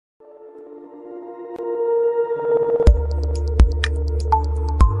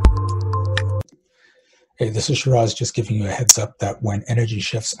Hey, this is Shiraz, just giving you a heads up that when energy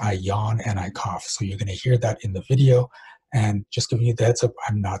shifts, I yawn and I cough. So you're going to hear that in the video. And just giving you the heads up,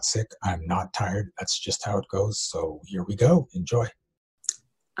 I'm not sick. I'm not tired. That's just how it goes. So here we go. Enjoy.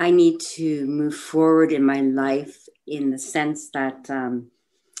 I need to move forward in my life in the sense that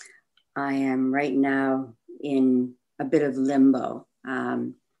I am right now in a bit of limbo.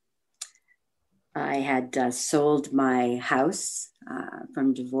 I had sold my house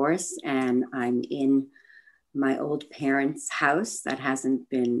from divorce, and I'm in my old parents' house that hasn't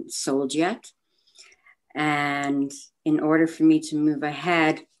been sold yet. And in order for me to move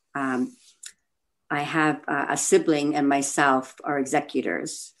ahead, I have a sibling and myself are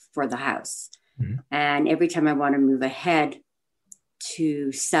executors for the house. Mm-hmm. And every time I want to move ahead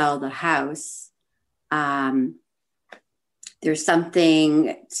to sell the house, there's some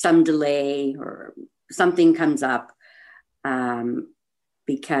delay or something comes up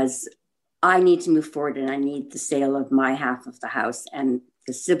because I need to move forward and I need the sale of my half of the house. And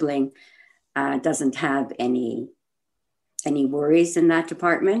the sibling doesn't have any worries in that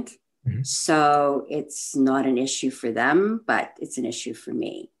department. Mm-hmm. So it's not an issue for them, but it's an issue for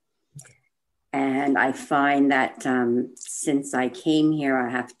me. Okay. And I find that since I came here, I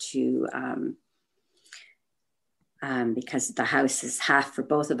have to, because the house is half for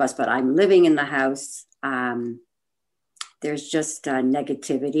both of us, but I'm living in the house. There's just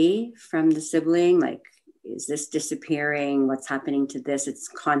negativity from the sibling. Like, is this disappearing? What's happening to this? It's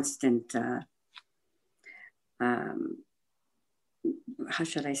constant. How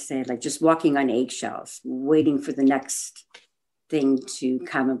should I say, like just walking on eggshells, waiting for the next thing to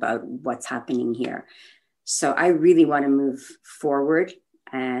come about what's happening here. So I really want to move forward,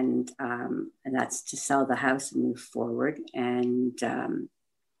 and that's to sell the house and move forward. And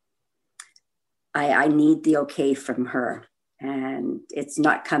I need the okay from her, and it's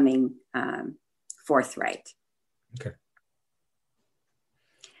not coming forthright. Okay.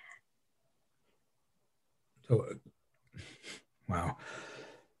 So, wow.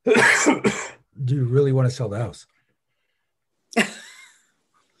 Do you really want to sell the house?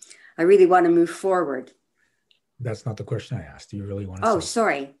 I really want to move forward. That's not the question I asked. Do you really want to Oh, sell?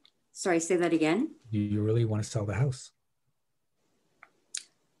 sorry. Sorry, say that again. Do you really want to sell the house?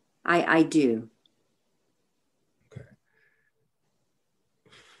 I do. Okay.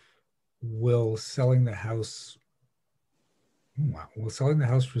 Will selling the house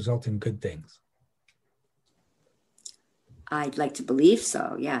result in good things? I'd like to believe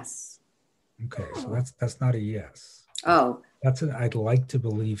so, yes. Okay, so that's not a yes. Oh. That's an I'd like to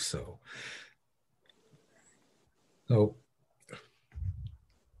believe so. So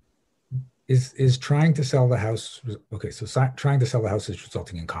is trying to sell the house, okay, so trying to sell the house is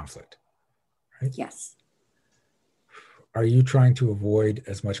resulting in conflict, right? Yes. Are you trying to avoid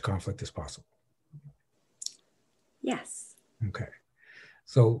as much conflict as possible? Yes. Okay.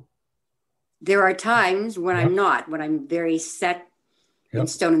 So there are times when yep. I'm not, when I'm very set in Yep.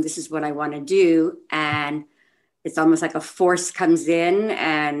 stone and this is what I want to do. And it's almost like a force comes in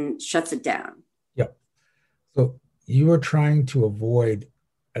and shuts it down. Yep. So you are trying to avoid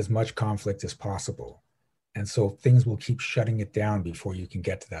as much conflict as possible. And so things will keep shutting it down before you can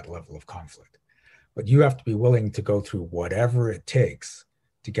get to that level of conflict. But you have to be willing to go through whatever it takes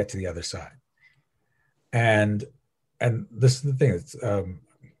to get to the other side. And this is the thing. It's,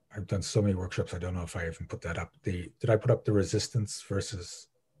 I've done so many workshops. I don't know if I even put that up. Did I put up the resistance versus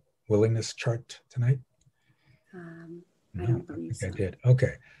willingness chart tonight? I don't believe so. I did.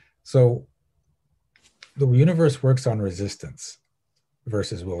 Okay. So the universe works on resistance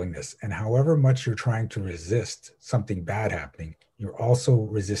versus willingness. And however much you're trying to resist something bad happening, you're also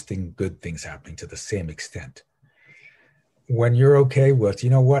resisting good things happening to the same extent. When you're okay with, you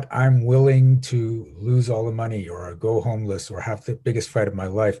know what, I'm willing to lose all the money or go homeless or have the biggest fight of my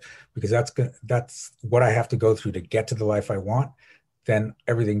life because that's what I have to go through to get to the life I want, then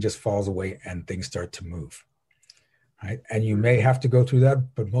everything just falls away and things start to move, right? And you may have to go through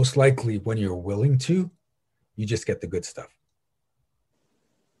that, but most likely when you're willing to, you just get the good stuff.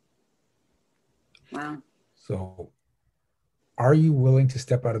 Wow. So are you willing to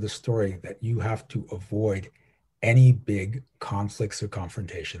step out of the story that you have to avoid any big conflicts or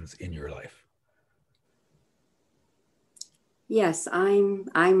confrontations in your life? Yes, I'm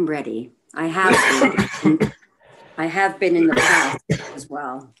ready. I have been in the past as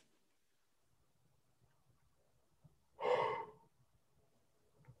well.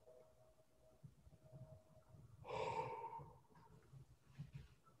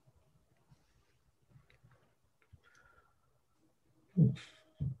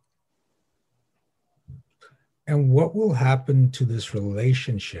 And what will happen to this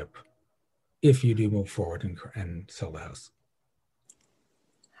relationship if you do move forward and sell the house?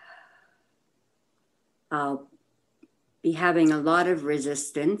 I'll be having a lot of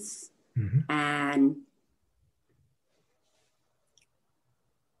resistance, Mm-hmm. and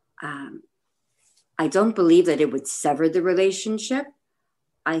um, I don't believe that it would sever the relationship.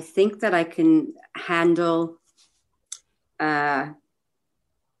 I think that I can handle uh,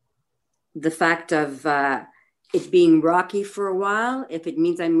 the fact of it being rocky for a while if it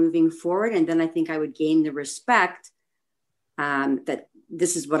means I'm moving forward. And then I think I would gain the respect that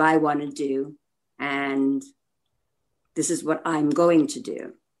this is what I want to do. And this is what I'm going to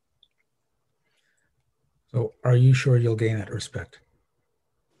do. So are you sure you'll gain that respect?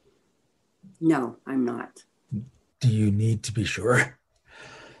 No, I'm not. Do you need to be sure?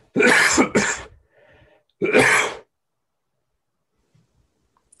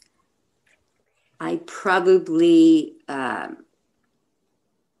 I probably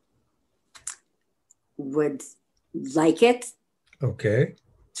would like it Okay.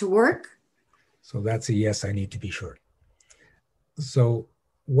 to work. So that's a yes, I need to be sure. So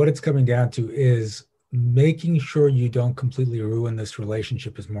what it's coming down to is making sure you don't completely ruin this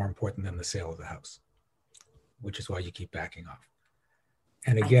relationship is more important than the sale of the house, which is why you keep backing off.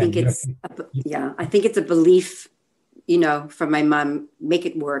 And I again, think it's, yeah, I think it's a belief, from my mom, make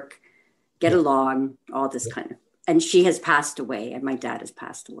it work, get yeah, along, all this yeah. kind of, and she has passed away and my dad has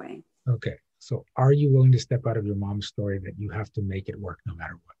passed away. Okay. So are you willing to step out of your mom's story that you have to make it work no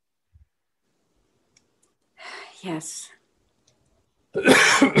matter Yes.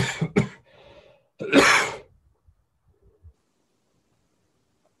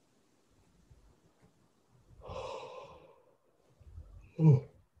 what?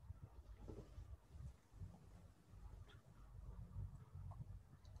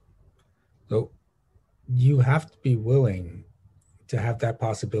 So you have to be willing to have that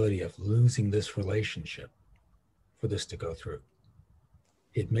possibility of losing this relationship for this to go through.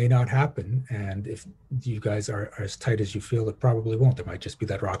 It may not happen. And if you guys are as tight as you feel, it probably won't. There might just be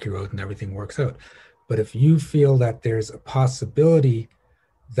that rocky road and everything works out. But if you feel that there's a possibility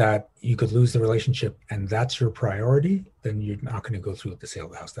that you could lose the relationship and that's your priority, then you're not going to go through with the sale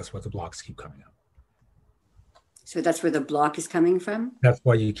of the house. That's why the blocks keep coming up. So that's where the block is coming from. That's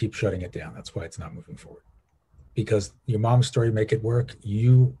why you keep shutting it down. That's why it's not moving forward. Because your mom's story, make it work.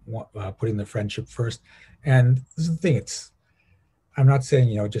 You want putting the friendship first. And this is the thing. I'm not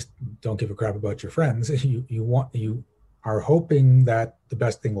saying, just don't give a crap about your friends. You are hoping that the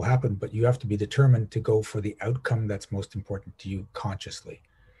best thing will happen, but you have to be determined to go for the outcome that's most important to you consciously.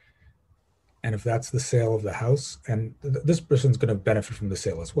 And if that's the sale of the house, and this person's going to benefit from the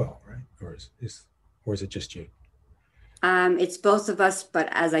sale as well, right? Or is it just you? It's both of us, but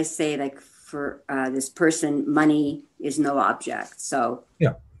as I say, like for this person, money is no object. So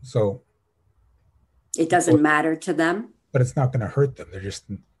Yeah. So, it doesn't matter to them. but it's not going to hurt them. They're just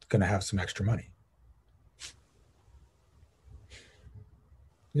going to have some extra money.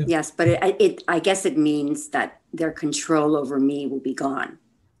 Yeah. Yes, but I guess it means that their control over me will be gone.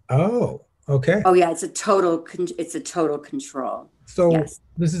 Oh, okay. Oh yeah, it's a total control. So Yes.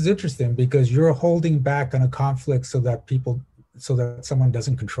 this is interesting because you're holding back on a conflict so that someone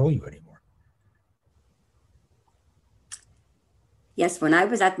doesn't control you anymore. Yes, when I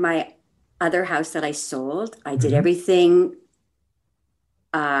was at my other house that I sold, I did Mm-hmm. everything.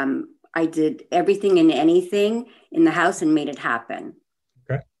 I did everything and anything in the house and made it happen.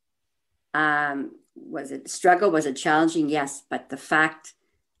 Okay. Was it struggle? Was it challenging? Yes, but the fact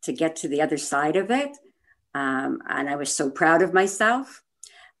to get to the other side of it, and I was so proud of myself.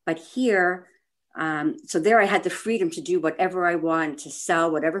 But here, so there I had the freedom to do whatever I want, to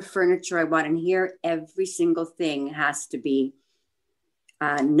sell whatever furniture I want. And here, every single thing has to be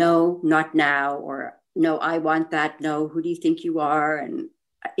no, not now, or no, I want that. No, who do you think you are? And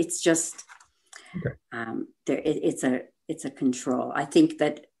it's just Okay. it's a control. I think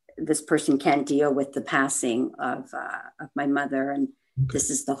that this person can't deal with the passing of my mother, and Okay. this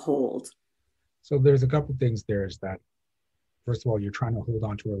is the hold. So there's a couple things there is that, first of all, you're trying to hold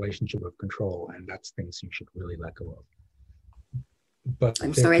on to a relationship of control, and that's things you should really let go of. But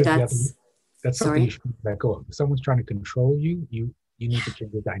I'm there sorry. could be other, that's something you Sorry. should let go of. If someone's trying to control you, you need to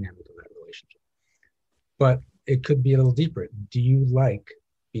change the dynamic of that relationship. But it could be a little deeper. Do you like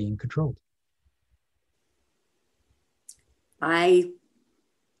being controlled? I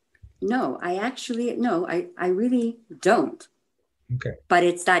No, I actually no, I really don't. Okay. But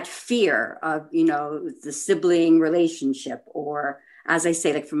it's that fear of the sibling relationship, or as I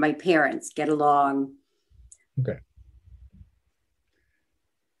say, like for my parents, get along. Okay.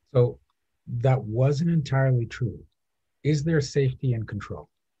 So that wasn't entirely true. Is there safety and control?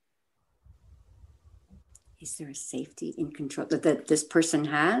 Is there a safety in control that this person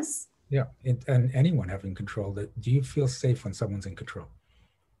has? Yeah, and anyone having control. Do you feel safe when someone's in control?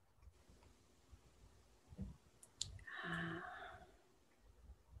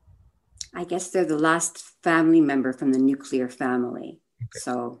 I guess they're the last family member from the nuclear family. Okay.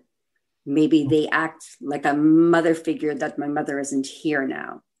 So maybe they act like a mother figure that my mother isn't here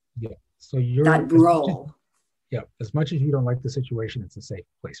now. Yeah. So you're that role. Yeah. As much as you don't like the situation, it's a safe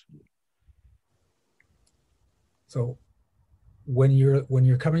place for you. So when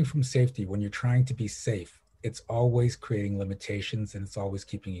you're coming from safety, when you're trying to be safe, it's always creating limitations and it's always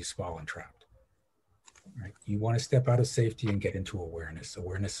keeping you small and trapped. Right? You want to step out of safety and get into awareness.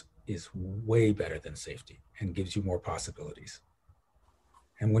 Awareness is way better than safety and gives you more possibilities.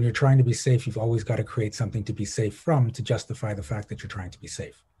 And when you're trying to be safe, you've always got to create something to be safe from to justify the fact that you're trying to be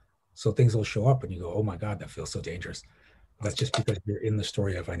safe. So things will show up and you go, oh my God, that feels so dangerous. That's just because you're in the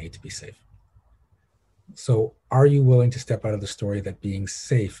story of I need to be safe. So are you willing to step out of the story that being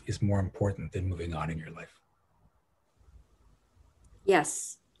safe is more important than moving on in your life?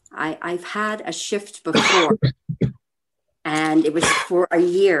 Yes. I've had a shift before and it was for a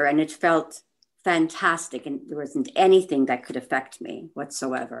year and it felt fantastic and there wasn't anything that could affect me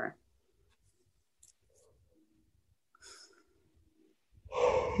whatsoever.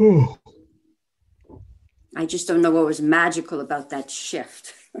 I just don't know what was magical about that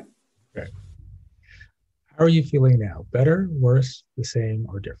shift. Okay. How are you feeling now? Better, worse, the same,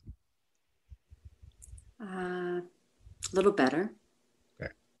 or different? A little better.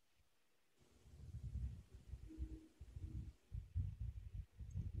 Okay.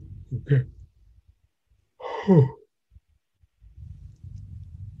 Okay.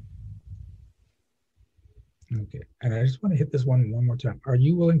 Okay. And I just want to hit this one more time. Are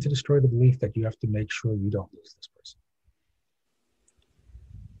you willing to destroy the belief that you have to make sure you don't lose this person?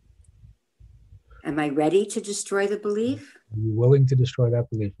 Am I ready to destroy the belief? Are you willing to destroy that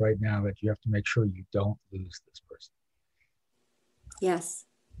belief right now that you have to make sure you don't lose this person? Yes.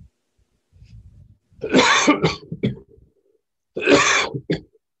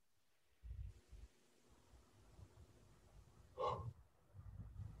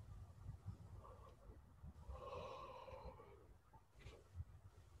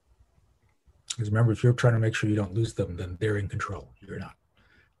 Because remember, if you're trying to make sure you don't lose them, then they're in control. You're not.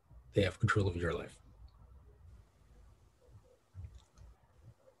 They have control of your life.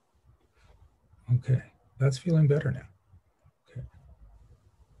 Okay, that's feeling better now. Okay.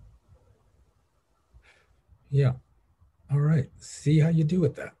 Yeah. All right. See how you do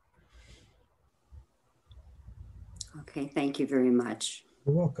with that. Okay, thank you very much.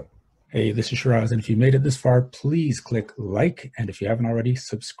 You're welcome. Hey, this is Shiraz, and if you made it this far, please click like, and if you haven't already,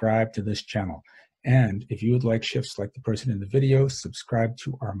 subscribe to this channel. And if you would like shifts like the person in the video, subscribe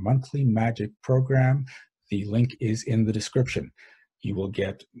to our monthly magic program. The link is in the description. You will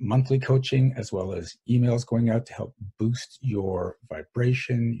get monthly coaching as well as emails going out to help boost your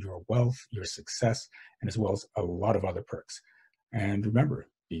vibration, your wealth, your success, and as well as a lot of other perks. And remember,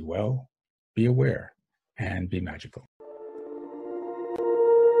 be well, be aware, and be magical.